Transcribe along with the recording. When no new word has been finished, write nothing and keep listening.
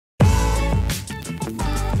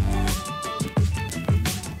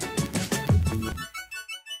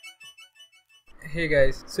Hey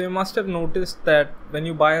guys, so you must have noticed that when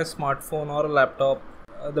you buy a smartphone or a laptop,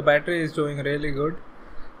 the battery is doing really good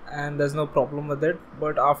and there's no problem with it.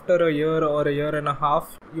 But after a year or a year and a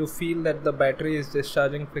half, you feel that the battery is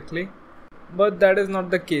discharging quickly. But that is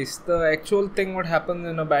not the case. The actual thing what happens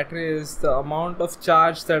in a battery is the amount of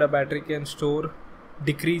charge that a battery can store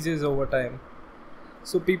decreases over time.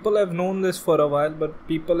 So people have known this for a while, but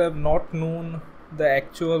people have not known the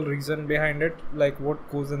actual reason behind it, like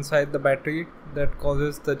what goes inside the battery that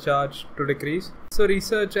causes the charge to decrease. So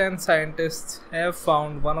research and scientists have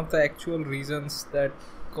found one of the actual reasons that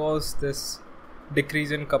cause this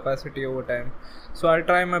decrease in capacity over time. So I'll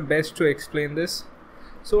try my best to explain this.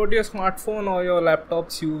 So what your smartphone or your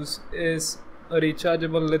laptops use is a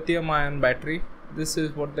rechargeable lithium ion battery. This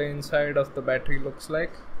is what the inside of the battery looks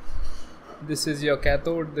like. This is your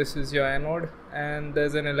cathode, this is your anode, and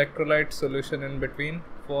there's an electrolyte solution in between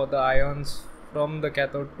for the ions from the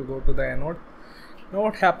cathode to go to the anode. Now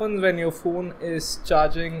what happens when your phone is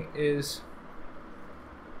charging is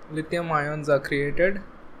lithium ions are created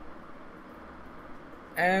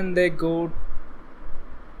and they go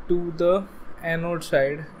to the anode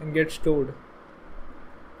side and get stored.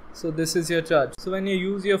 So this is your charge. So when you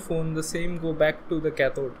use your phone, the same go back to the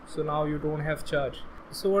cathode. So now you don't have charge.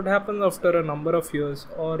 So what happens after a number of years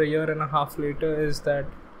or a year and a half later is that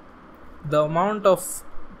the amount of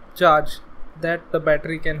charge that the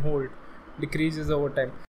battery can hold decreases over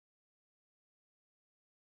time.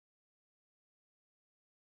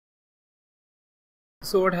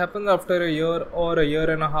 So what happens after a year or a year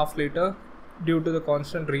and a half later, due to the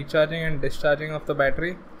constant recharging and discharging of the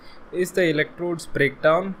battery, is the electrodes break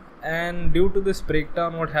down, and due to this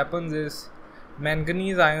breakdown what happens is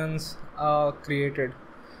manganese ions are created.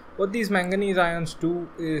 What these manganese ions do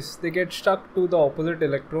is they get stuck to the opposite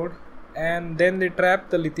electrode and then they trap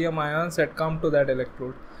the lithium ions that come to that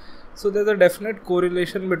electrode. So there's a definite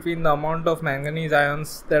correlation between the amount of manganese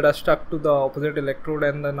ions that are stuck to the opposite electrode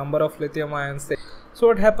and the number of lithium ions So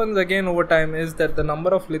what happens again over time is that the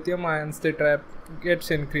number of lithium ions they trap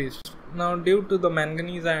gets increased. Now due to the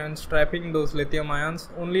manganese ions trapping those lithium ions,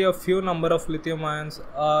 only a few number of lithium ions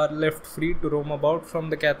are left free to roam about from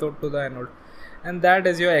the cathode to the anode, and that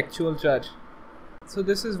is your actual charge. So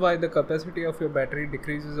this is why the capacity of your battery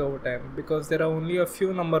decreases over time, because there are only a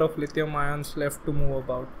few number of lithium ions left to move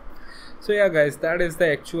about. So yeah guys, that is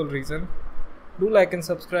the actual reason. Do like and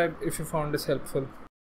subscribe if you found this helpful.